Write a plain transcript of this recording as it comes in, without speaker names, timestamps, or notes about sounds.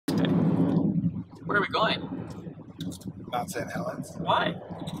Where are we going? Mount St. Helens. Why?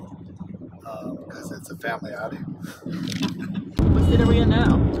 Because it's a family outing. What state are we in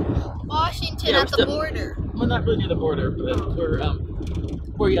now? Washington, at the border. Well, not really near the border, but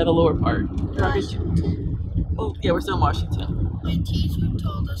we're at the lower part. Washington. Oh, yeah, we're still in Washington. My teacher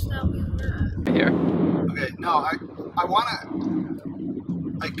told us that we were Right here. Okay, no, I want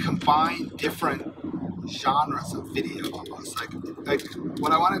to combine different genres of video almost. Like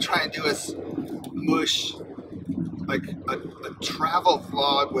what I want to try and do is mush like a travel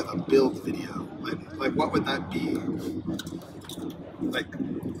vlog with a build video. Like what would that be? Like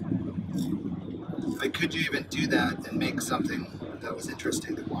could you even do that and make something that was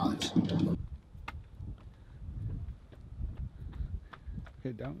interesting to watch?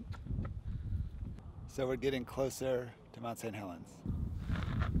 Okay, don't. So we're getting closer to Mount St. Helens.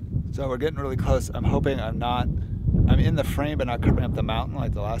 So we're getting really close. I'm hoping I'm in the frame but not covering up the mountain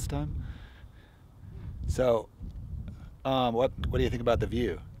like the last time. So, what do you think about the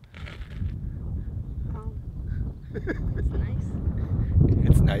view? It's nice.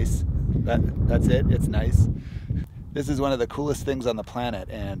 It's nice. That's it. It's nice. This is one of the coolest things on the planet,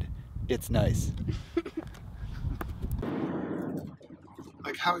 and it's nice.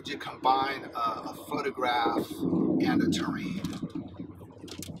 Like, how would you combine a photograph and a terrain,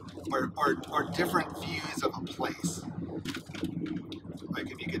 or different views of a place? Like,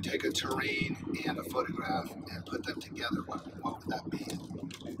 if you could take a terrain and a photograph and put them together, what would that be?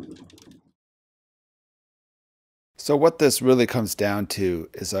 So what this really comes down to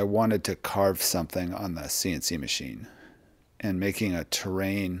is I wanted to carve something on the CNC machine, and making a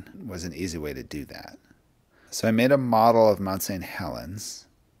terrain was an easy way to do that. So I made a model of Mount St. Helens,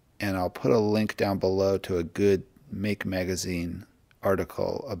 and I'll put a link down below to a good Make Magazine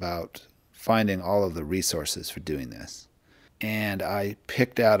article about finding all of the resources for doing this. And I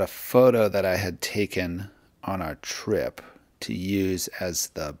picked out a photo that I had taken on our trip to use as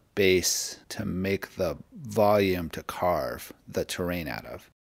the base to make the volume to carve the terrain out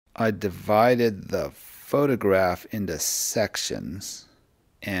of. I divided the photograph into sections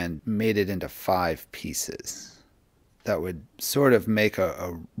and made it into 5 pieces that would sort of make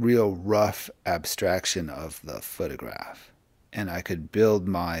a real rough abstraction of the photograph. And I could build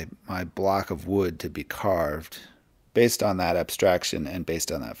my block of wood to be carved based on that abstraction and based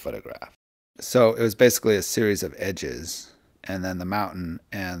on that photograph. So it was basically a series of edges, and then the mountain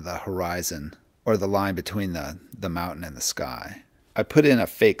and the horizon, or the line between the mountain and the sky. I put in a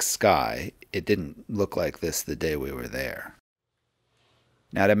fake sky. It didn't look like this the day we were there.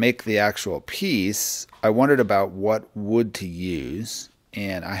 Now, to make the actual piece, I wondered about what wood to use,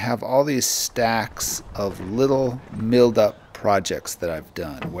 and I have all these stacks of little milled up projects that I've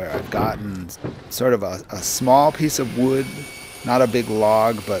done where I've gotten sort of a small piece of wood, not a big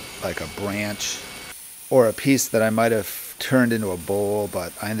log, but like a branch, or a piece that I might have turned into a bowl,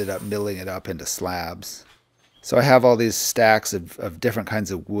 but I ended up milling it up into slabs. So I have all these stacks of different kinds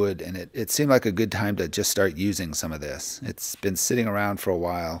of wood, and it seemed like a good time to just start using some of this. It's been sitting around for a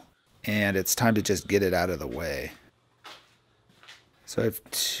while, and it's time to just get it out of the way. So I have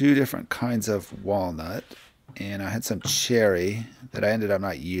 2 different kinds of walnut, and I had some cherry that I ended up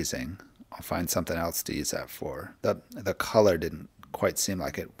not using. I'll find something else to use that for. The color didn't quite seem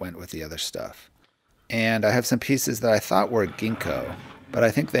like it went with the other stuff. And I have some pieces that I thought were ginkgo, but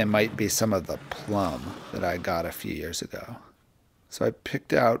I think they might be some of the plum that I got a few years ago. So I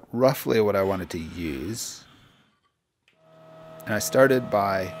picked out roughly what I wanted to use. And I started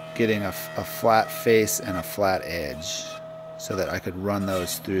by getting a flat face and a flat edge so that I could run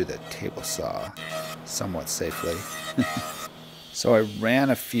those through the table saw somewhat safely. So I ran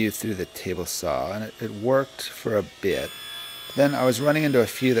a few through the table saw, and it worked for a bit. Then I was running into a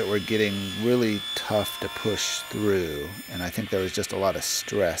few that were getting really tough to push through, and I think there was just a lot of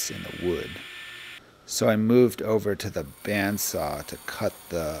stress in the wood. So I moved over to the bandsaw to cut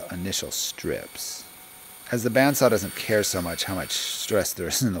the initial strips. As the bandsaw doesn't care so much how much stress there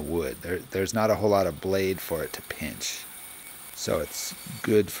is in the wood, there's not a whole lot of blade for it to pinch. So it's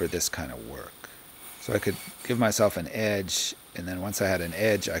good for this kind of work. So I could give myself an edge, and then once I had an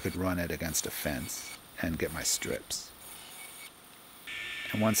edge, I could run it against a fence and get my strips.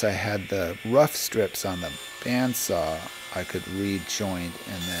 And once I had the rough strips on the bandsaw, I could rejoint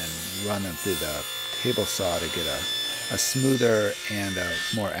and then run them through the table saw to get a smoother and a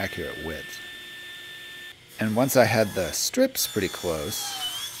more accurate width. And once I had the strips pretty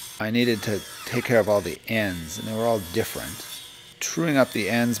close, I needed to take care of all the ends, and they were all different. Truing up the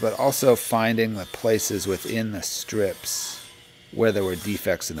ends, but also finding the places within the strips where there were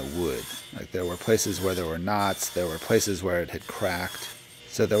defects in the wood. Like there were places where there were knots, there were places where it had cracked.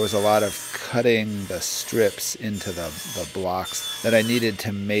 So there was a lot of cutting the strips into the blocks that I needed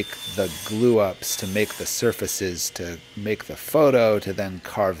to make the glue ups, to make the surfaces, to make the photo, to then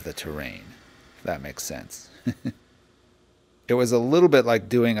carve the terrain, if that makes sense. It was a little bit like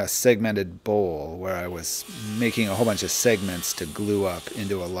doing a segmented bowl where I was making a whole bunch of segments to glue up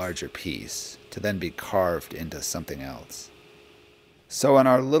into a larger piece, to then be carved into something else. So on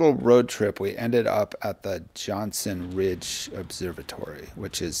our little road trip, we ended up at the Johnson Ridge Observatory,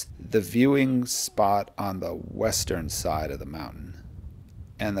 which is the viewing spot on the western side of the mountain.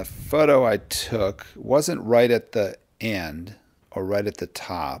 And the photo I took wasn't right at the end or right at the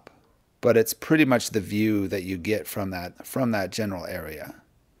top, but it's pretty much the view that you get from that general area.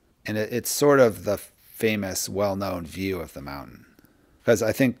 And it's sort of the famous, well-known view of the mountain. Because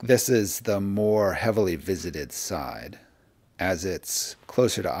I think this is the more heavily visited side, as it's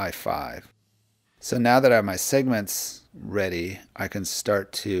closer to I-5. So now that I have my segments ready, I can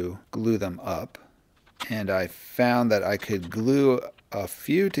start to glue them up. And I found that I could glue a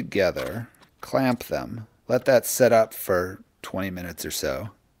few together, clamp them, let that set up for 20 minutes or so,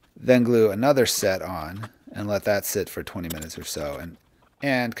 then glue another set on and let that sit for 20 minutes or so,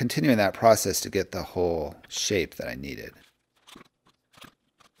 and continuing that process to get the whole shape that I needed.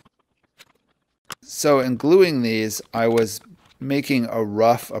 So in gluing these, I was making a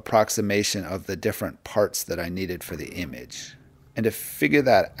rough approximation of the different parts that I needed for the image. And to figure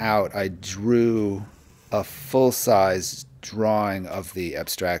that out, I drew a full-size drawing of the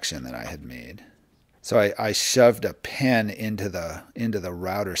abstraction that I had made. So I shoved a pen into the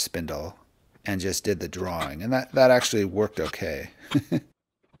router spindle and just did the drawing. And that actually worked okay.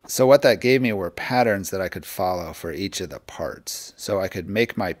 So what that gave me were patterns that I could follow for each of the parts. So I could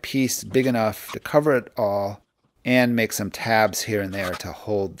make my piece big enough to cover it all and make some tabs here and there to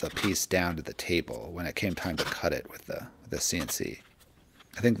hold the piece down to the table when it came time to cut it with the CNC.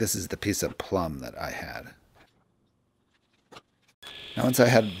 I think this is the piece of plum that I had. Now once I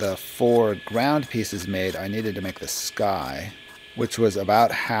had the 4 ground pieces made, I needed to make the sky, which was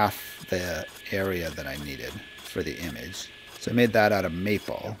about half the area that I needed for the image. So I made that out of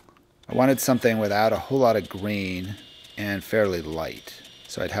maple. I wanted something without a whole lot of green and fairly light.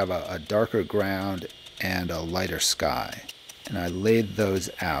 So I'd have a darker ground and a lighter sky. And I laid those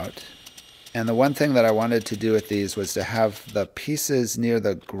out. And the one thing that I wanted to do with these was to have the pieces near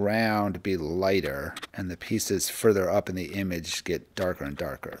the ground be lighter and the pieces further up in the image get darker and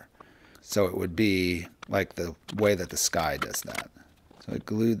darker. So it would be like the way that the sky does that. So I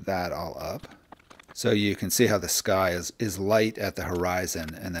glued that all up. So you can see how the sky is light at the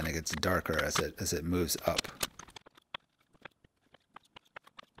horizon and then it gets darker as it moves up.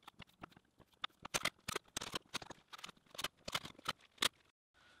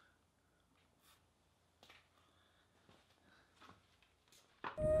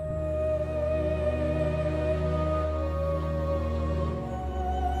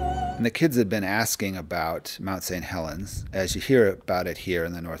 And the kids had been asking about Mount St. Helens, as you hear about it here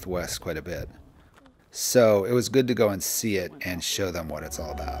in the Northwest quite a bit. So it was good to go and see it and show them what it's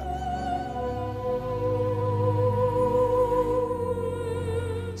all about.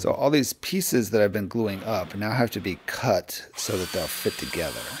 So all these pieces that I've been gluing up now have to be cut so that they'll fit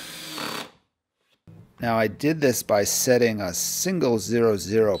together. Now I did this by setting a single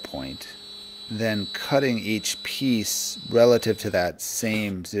 0, point, then cutting each piece relative to that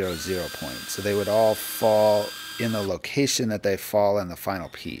same 0, point. So they would all fall in the location that they fall in the final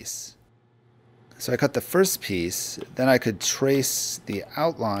piece. So I cut the first piece, then I could trace the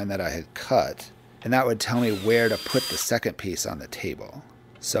outline that I had cut, and that would tell me where to put the second piece on the table.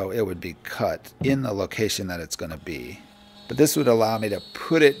 So it would be cut in the location that it's going to be. But this would allow me to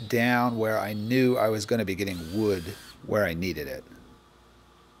put it down where I knew I was going to be getting wood where I needed it.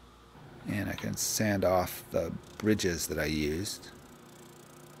 And I can sand off the bridges that I used.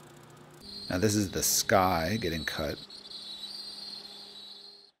 Now this is the sky getting cut.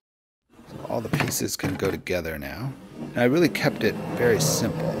 So all the pieces can go together now. And I really kept it very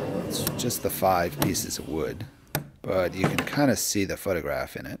simple. It's just the 5 pieces of wood. But you can kind of see the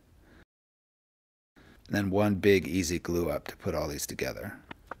photograph in it. And then one big easy glue up to put all these together.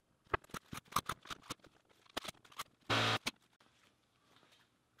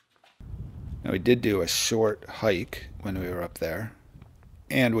 Now we did do a short hike when we were up there,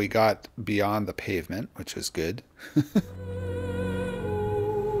 and we got beyond the pavement, which was good.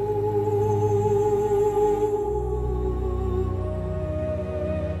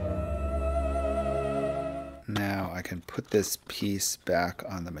 Now I can put this piece back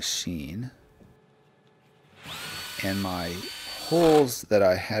on the machine, and my holes that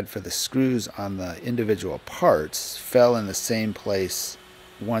I had for the screws on the individual parts fell in the same place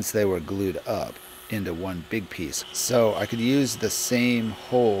once they were glued up into one big piece. So I could use the same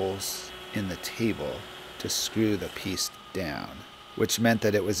holes in the table to screw the piece down, which meant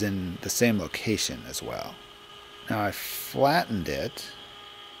that it was in the same location as well. Now I flattened it,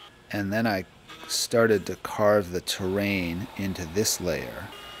 and then I started to carve the terrain into this layer.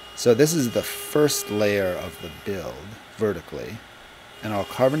 So this is the first layer of the build vertically, and I'll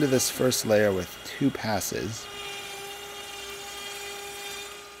carve into this first layer with 2 passes.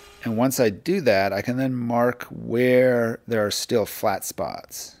 And once I do that, I can then mark where there are still flat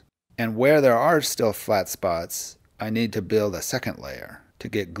spots. And where there are still flat spots, I need to build a second layer to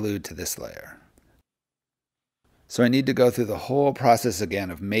get glued to this layer. So I need to go through the whole process again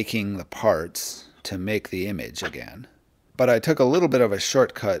of making the parts to make the image again. But I took a little bit of a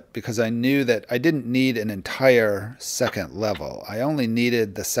shortcut because I knew that I didn't need an entire second level. I only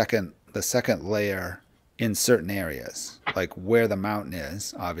needed the second layer in certain areas, like where the mountain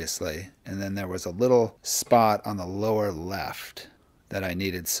is, obviously. And then there was a little spot on the lower left that I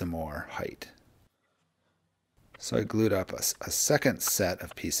needed some more height. So I glued up a second set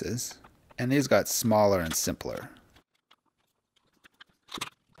of pieces, and these got smaller and simpler.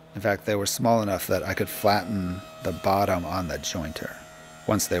 In fact, they were small enough that I could flatten the bottom on the jointer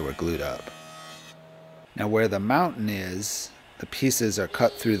once they were glued up. Now where the mountain is, the pieces are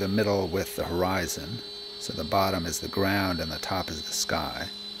cut through the middle with the horizon. So the bottom is the ground and the top is the sky.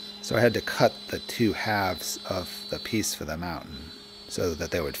 So I had to cut the 2 halves of the piece for the mountain so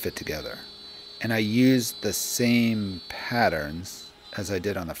that they would fit together. And I used the same patterns as I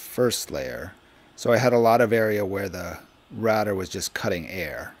did on the first layer. So I had a lot of area where the router was just cutting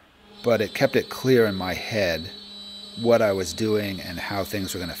air, but it kept it clear in my head what I was doing and how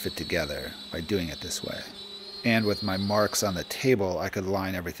things were going to fit together by doing it this way. And with my marks on the table, I could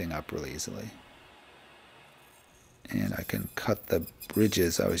line everything up really easily. And I can cut the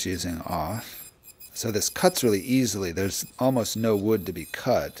bridges I was using off. So this cuts really easily. There's almost no wood to be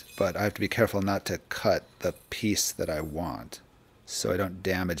cut, but I have to be careful not to cut the piece that I want so I don't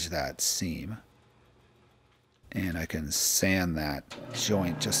damage that seam. And I can sand that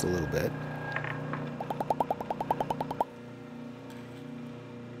joint just a little bit.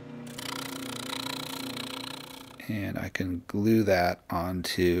 And I can glue that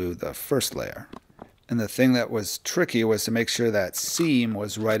onto the first layer. And the thing that was tricky was to make sure that seam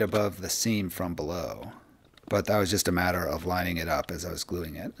was right above the seam from below. But that was just a matter of lining it up as I was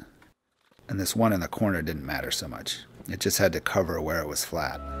gluing it. And this one in the corner didn't matter so much. It just had to cover where it was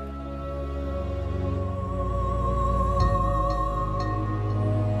flat.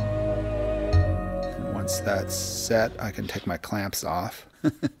 And once that's set, I can take my clamps off.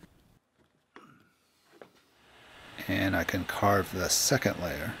 And I can carve the second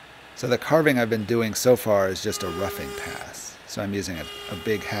layer. So the carving I've been doing so far is just a roughing pass. So I'm using a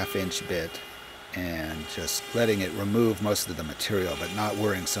big 1/2-inch bit and just letting it remove most of the material, but not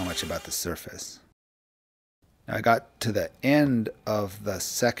worrying so much about the surface. Now I got to the end of the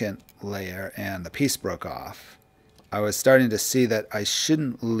second layer and the piece broke off. I was starting to see that I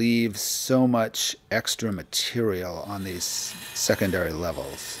shouldn't leave so much extra material on these secondary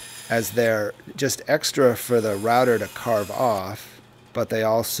levels, as they're just extra for the router to carve off, but they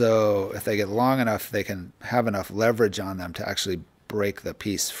also, if they get long enough, they can have enough leverage on them to actually break the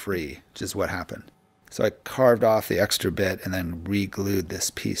piece free, which is what happened. So I carved off the extra bit and then re-glued this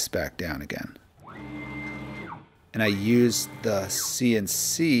piece back down again. And I used the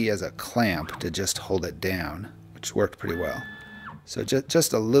CNC as a clamp to just hold it down, which worked pretty well. So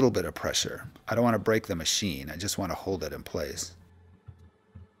just a little bit of pressure. I don't want to break the machine, I just want to hold it in place.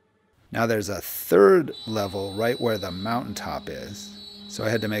 Now there's a third level right where the mountaintop is. So I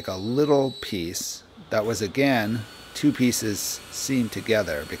had to make a little piece that was, again, 2 pieces seamed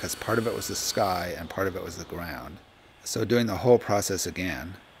together because part of it was the sky and part of it was the ground. So doing the whole process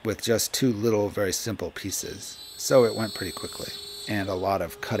again with just 2 little very simple pieces. So it went pretty quickly and a lot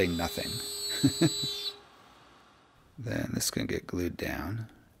of cutting nothing. Then this can get glued down.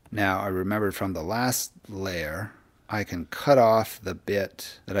 Now I remembered from the last layer, I can cut off the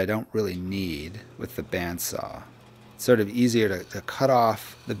bit that I don't really need with the bandsaw. It's sort of easier to cut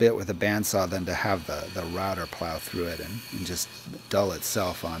off the bit with a bandsaw than to have the router plow through it and just dull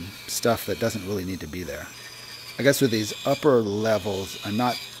itself on stuff that doesn't really need to be there. I guess with these upper levels, I'm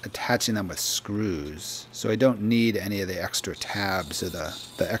not attaching them with screws, so I don't need any of the extra tabs or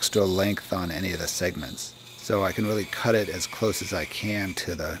the extra length on any of the segments. So I can really cut it as close as I can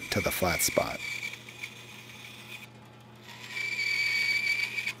to the flat spot.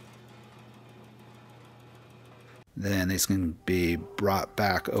 Then these can be brought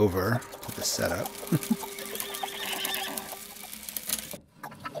back over to the setup.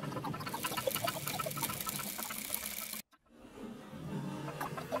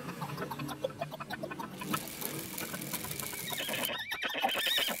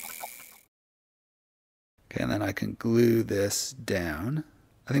 I can glue this down.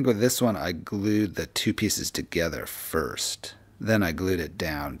 I think with this one I glued the two pieces together first. Then I glued it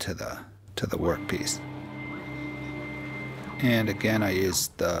down to the workpiece. And again I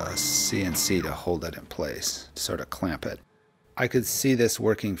used the CNC to hold it in place, to sort of clamp it. I could see this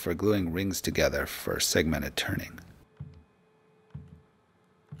working for gluing rings together for segmented turning.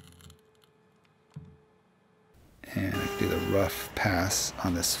 And I can do the rough pass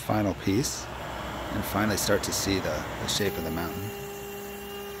on this final piece and finally start to see the shape of the mountain.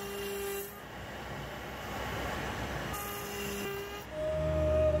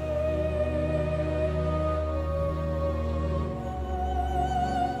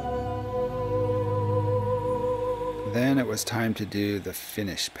 Then it was time to do the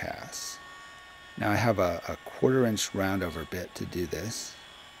finish pass. Now I have a 1/4 inch roundover bit to do this,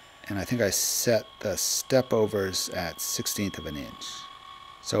 and I think I set the step overs at 1/16 of an inch.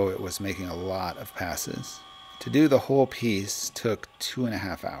 So it was making a lot of passes. To do the whole piece took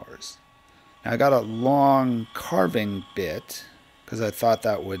 2.5 hours. Now I got a long carving bit because I thought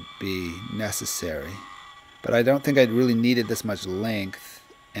that would be necessary, but I don't think I really needed this much length,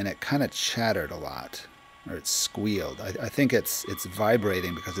 and it kind of chattered a lot. Or it squealed. I think it's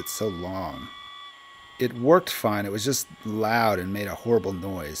vibrating because it's so long. It worked fine. It was just loud and made a horrible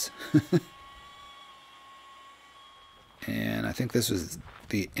noise. And I think this was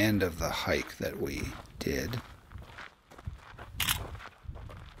the end of the hike that we did.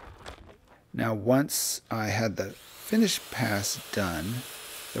 Now once I had the finish pass done,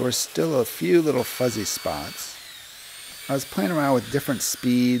 there were still a few little fuzzy spots. I was playing around with different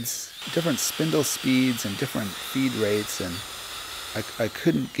speeds, different spindle speeds and different feed rates, and I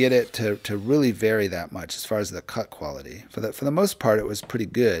couldn't get it to really vary that much as far as the cut quality. For the most part it was pretty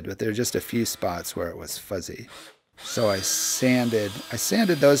good, but there were just a few spots where it was fuzzy. So I sanded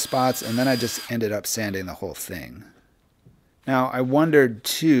those spots, and then I just ended up sanding the whole thing. Now I wondered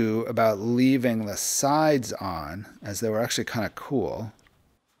too about leaving the sides on, as they were actually kind of cool.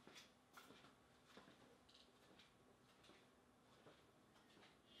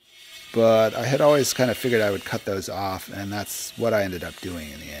 But I had always kind of figured I would cut those off, and that's what I ended up doing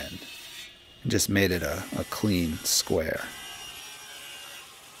in the end. And just made it a clean square.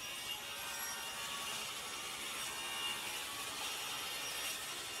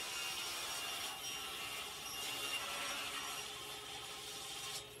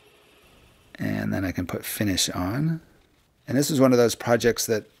 And then I can put finish on. And this is one of those projects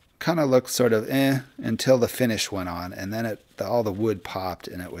that kind of looked sort of until the finish went on, and then all the wood popped,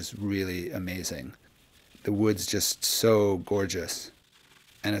 and it was really amazing. The wood's just so gorgeous,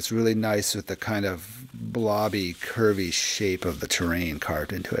 and it's really nice with the kind of blobby, curvy shape of the terrain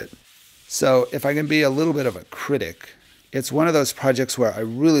carved into it. So if I can be a little bit of a critic, it's one of those projects where I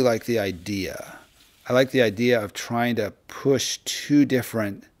really like the idea. I like the idea of trying to push two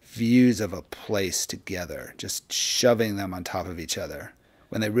different views of a place together, just shoving them on top of each other,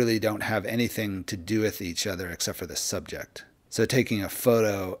 when they really don't have anything to do with each other except for the subject. So taking a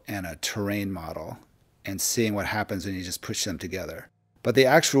photo and a terrain model and seeing what happens when you just push them together. But the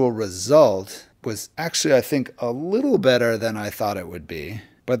actual result was actually, I think, a little better than I thought it would be.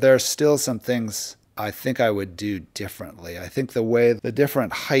 But there are still some things I think I would do differently. I think the way the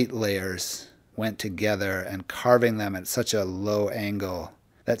different height layers went together and carving them at such a low angle,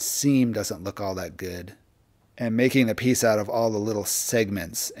 that seam doesn't look all that good. And making the piece out of all the little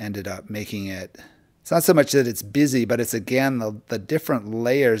segments ended up making it, it's not so much that it's busy, but it's again, the different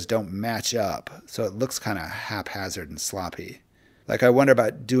layers don't match up. So it looks kind of haphazard and sloppy. Like I wonder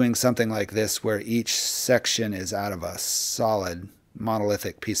about doing something like this where each section is out of a solid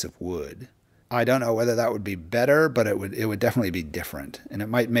monolithic piece of wood. I don't know whether that would be better, but it would definitely be different. And it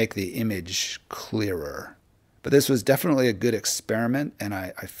might make the image clearer. But this was definitely a good experiment, and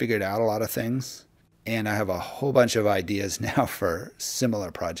I figured out a lot of things. And I have a whole bunch of ideas now for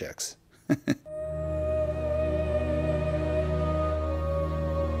similar projects.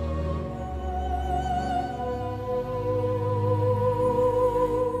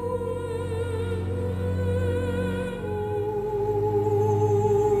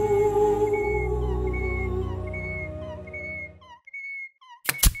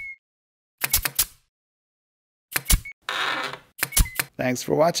 Thanks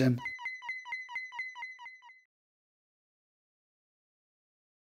for watching.